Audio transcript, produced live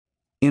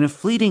In a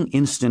fleeting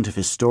instant of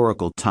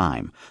historical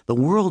time, the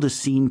world has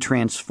seen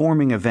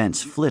transforming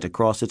events flit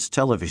across its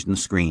television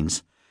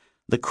screens.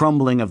 The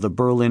crumbling of the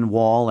Berlin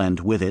Wall and,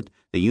 with it,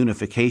 the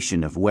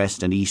unification of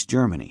West and East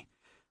Germany.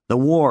 The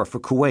war for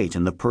Kuwait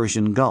and the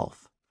Persian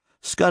Gulf.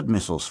 Scud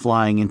missiles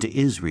flying into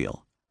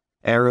Israel.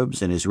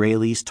 Arabs and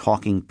Israelis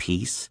talking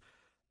peace.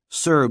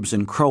 Serbs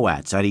and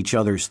Croats at each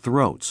other's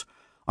throats.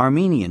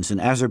 Armenians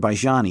and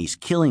Azerbaijanis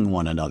killing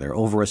one another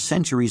over a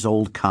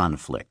centuries-old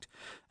conflict.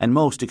 And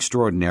most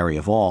extraordinary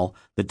of all,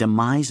 the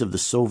demise of the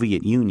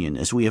Soviet Union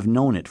as we have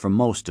known it for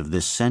most of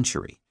this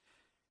century.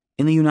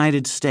 In the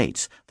United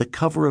States, the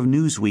cover of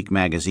Newsweek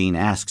magazine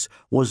asks,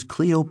 "Was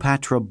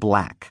Cleopatra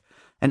black?"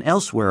 And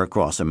elsewhere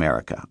across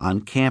America,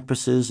 on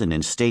campuses and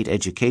in state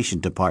education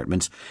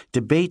departments,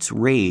 debates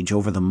rage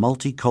over the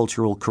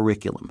multicultural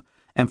curriculum,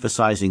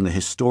 emphasizing the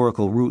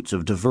historical roots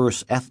of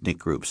diverse ethnic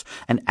groups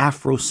and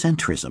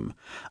Afrocentrism,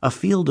 a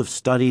field of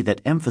study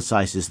that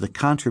emphasizes the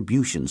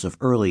contributions of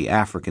early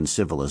African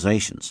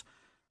civilizations.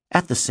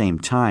 At the same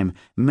time,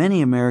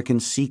 many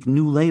Americans seek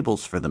new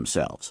labels for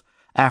themselves: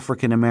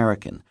 African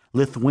American,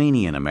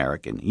 Lithuanian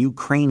American,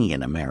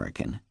 Ukrainian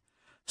American.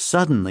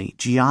 Suddenly,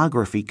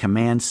 geography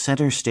commands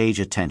center stage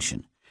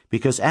attention,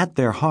 because at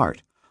their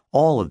heart,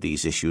 all of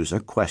these issues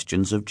are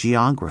questions of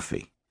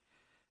geography.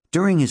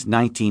 During his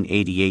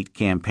 1988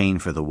 campaign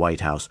for the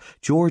White House,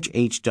 George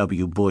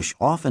H.W. Bush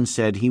often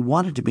said he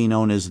wanted to be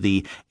known as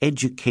the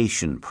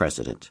education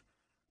president.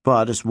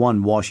 But as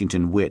one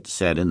Washington wit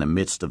said in the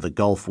midst of the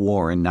Gulf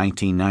War in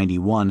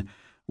 1991,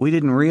 we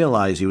didn't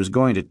realize he was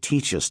going to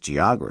teach us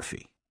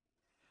geography.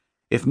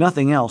 If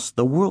nothing else,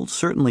 the world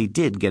certainly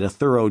did get a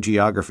thorough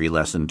geography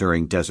lesson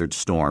during Desert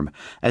Storm,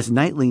 as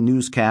nightly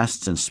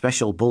newscasts and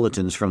special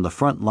bulletins from the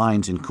front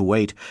lines in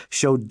Kuwait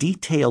showed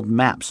detailed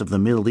maps of the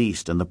Middle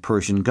East and the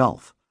Persian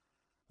Gulf.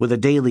 With a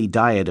daily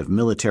diet of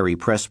military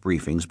press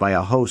briefings by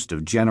a host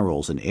of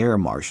generals and air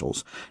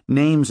marshals,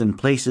 names and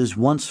places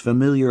once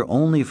familiar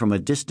only from a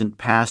distant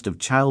past of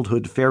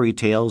childhood fairy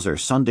tales or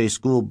Sunday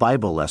school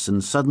Bible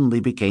lessons suddenly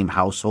became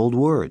household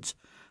words.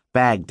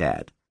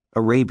 Baghdad,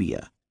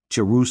 Arabia,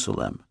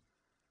 Jerusalem.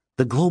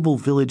 The global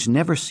village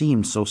never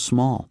seemed so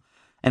small,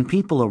 and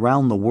people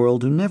around the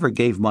world who never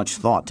gave much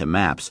thought to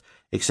maps,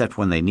 except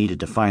when they needed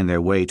to find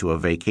their way to a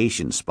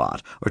vacation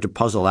spot or to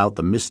puzzle out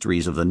the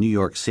mysteries of the New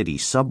York City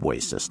subway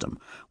system,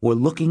 were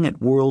looking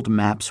at world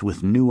maps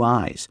with new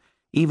eyes,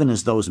 even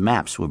as those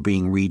maps were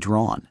being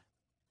redrawn.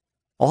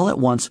 All at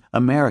once,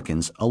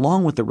 Americans,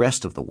 along with the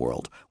rest of the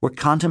world, were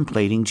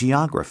contemplating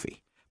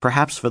geography,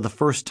 perhaps for the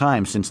first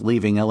time since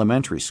leaving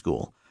elementary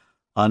school.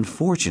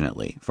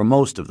 Unfortunately, for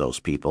most of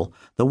those people,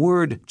 the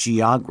word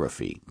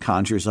geography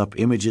conjures up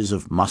images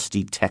of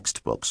musty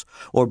textbooks,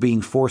 or being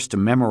forced to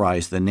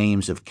memorize the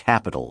names of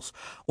capitals,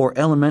 or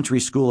elementary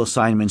school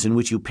assignments in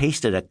which you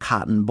pasted a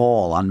cotton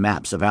ball on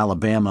maps of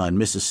Alabama and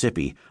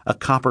Mississippi, a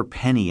copper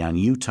penny on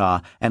Utah,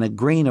 and a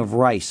grain of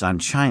rice on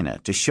China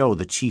to show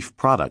the chief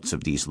products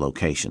of these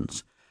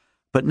locations.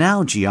 But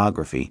now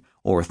geography,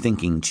 or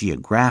thinking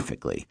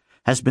geographically,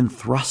 has been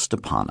thrust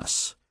upon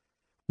us.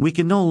 We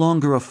can no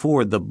longer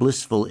afford the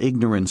blissful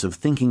ignorance of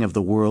thinking of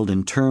the world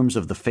in terms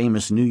of the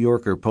famous New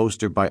Yorker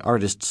poster by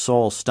artist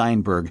Saul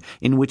Steinberg,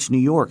 in which New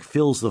York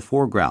fills the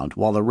foreground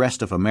while the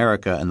rest of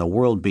America and the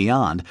world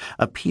beyond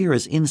appear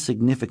as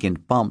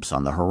insignificant bumps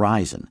on the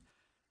horizon.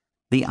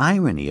 The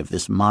irony of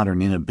this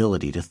modern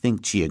inability to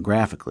think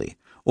geographically,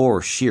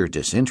 or sheer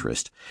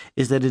disinterest,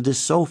 is that it is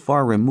so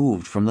far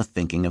removed from the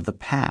thinking of the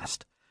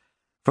past.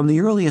 From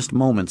the earliest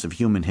moments of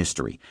human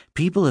history,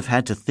 people have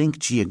had to think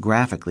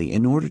geographically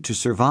in order to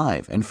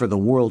survive and for the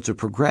world to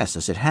progress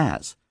as it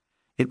has.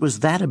 It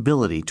was that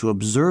ability to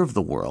observe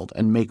the world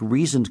and make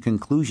reasoned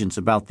conclusions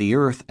about the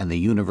earth and the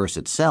universe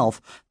itself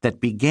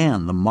that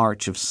began the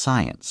march of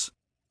science.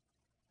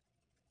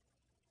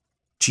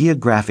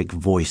 Geographic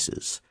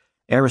Voices,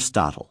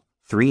 Aristotle,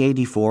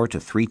 384 to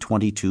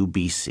 322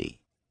 BC.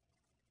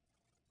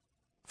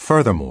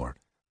 Furthermore,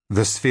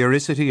 the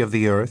sphericity of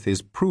the earth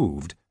is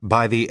proved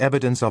by the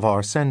evidence of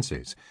our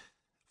senses,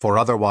 for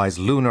otherwise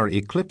lunar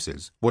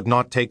eclipses would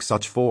not take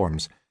such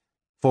forms.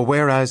 For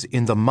whereas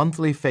in the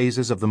monthly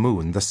phases of the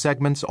moon the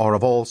segments are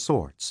of all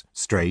sorts,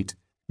 straight,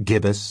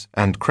 gibbous,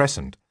 and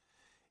crescent,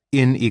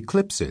 in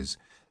eclipses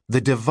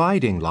the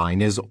dividing line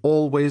is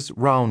always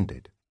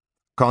rounded.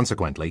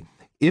 Consequently,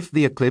 if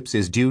the eclipse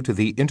is due to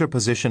the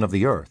interposition of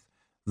the earth,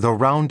 the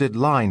rounded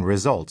line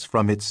results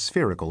from its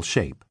spherical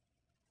shape.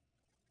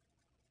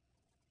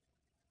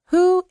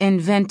 Who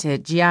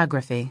invented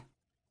geography?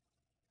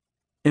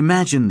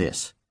 Imagine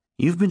this.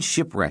 You've been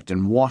shipwrecked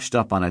and washed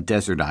up on a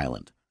desert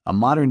island, a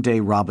modern-day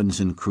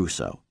Robinson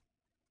Crusoe.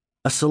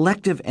 A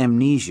selective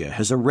amnesia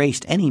has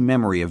erased any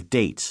memory of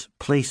dates,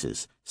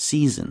 places,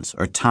 seasons,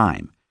 or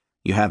time.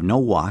 You have no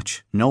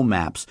watch, no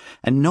maps,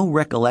 and no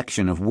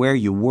recollection of where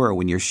you were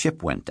when your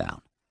ship went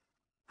down.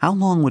 How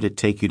long would it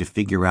take you to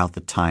figure out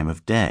the time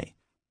of day,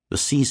 the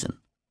season,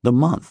 the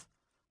month,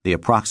 the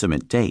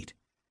approximate date?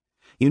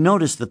 You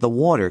notice that the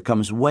water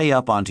comes way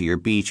up onto your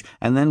beach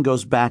and then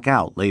goes back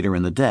out later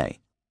in the day.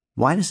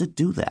 Why does it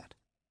do that?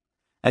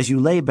 As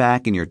you lay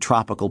back in your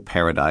tropical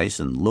paradise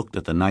and looked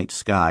at the night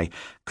sky,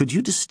 could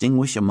you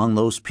distinguish among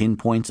those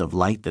pinpoints of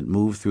light that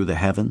move through the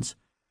heavens?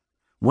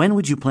 When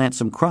would you plant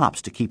some crops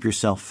to keep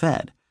yourself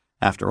fed?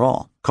 After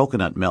all,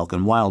 coconut milk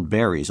and wild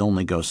berries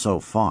only go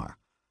so far.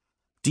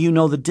 Do you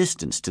know the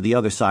distance to the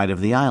other side of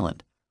the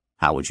island?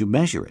 How would you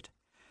measure it?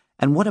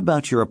 And what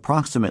about your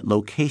approximate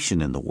location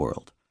in the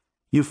world?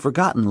 You've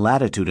forgotten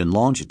latitude and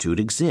longitude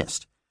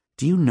exist.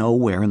 Do you know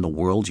where in the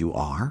world you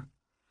are?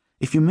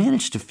 If you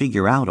managed to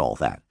figure out all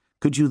that,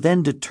 could you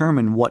then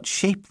determine what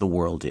shape the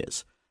world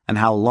is and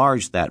how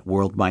large that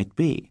world might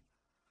be?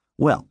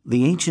 Well,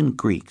 the ancient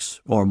Greeks,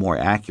 or more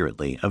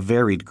accurately, a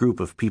varied group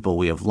of people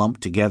we have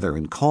lumped together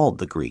and called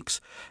the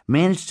Greeks,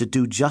 managed to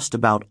do just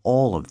about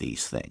all of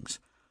these things.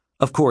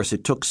 Of course,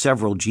 it took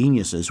several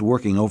geniuses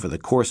working over the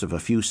course of a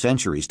few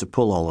centuries to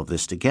pull all of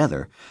this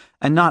together,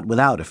 and not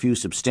without a few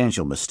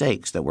substantial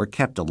mistakes that were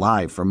kept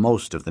alive for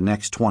most of the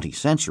next 20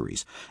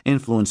 centuries,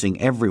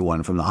 influencing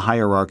everyone from the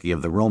hierarchy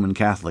of the Roman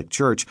Catholic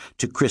Church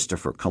to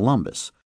Christopher Columbus.